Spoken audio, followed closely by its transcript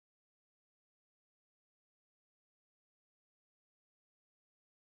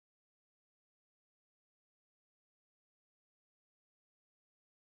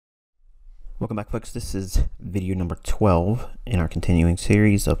Welcome back, folks. This is video number 12 in our continuing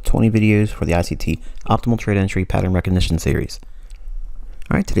series of 20 videos for the ICT Optimal Trade Entry Pattern Recognition series.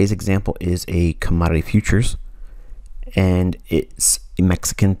 All right, today's example is a commodity futures, and it's a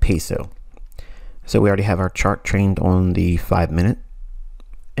Mexican peso. So we already have our chart trained on the 5-minute,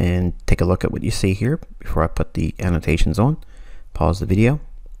 and take a look at what you see here before I put the annotations on. Pause the video.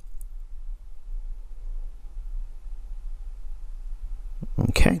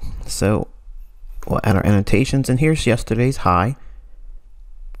 Okay, so we'll add our annotations, and here's yesterday's high,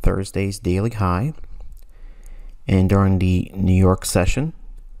 Thursday's daily high, and during the New York session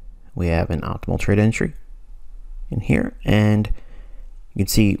we have an optimal trade entry in here, and you can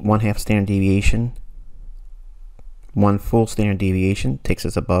see 1/2 standard deviation, 1 full standard deviation takes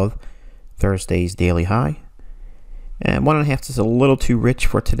us above Thursday's daily high, and 1.5 is a little too rich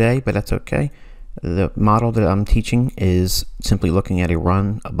for today, but that's okay. The model that I'm teaching is simply looking at a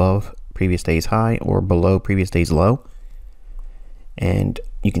run above previous day's high or below previous day's low, and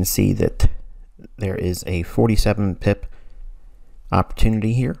you can see that there is a 47 pip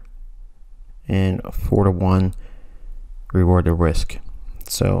opportunity here and a 4-to-1 reward to risk.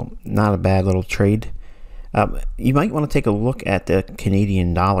 So not a bad little trade. You might want to take a look at the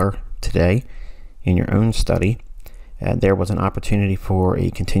Canadian dollar today in your own study. There was an opportunity for a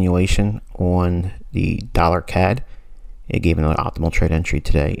continuation on the dollar CAD. It gave another optimal trade entry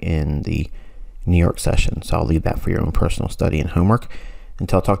today in the New York session. So I'll leave that for your own personal study and homework.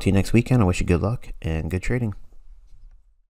 Until I talk to you next weekend, I wish you good luck and good trading.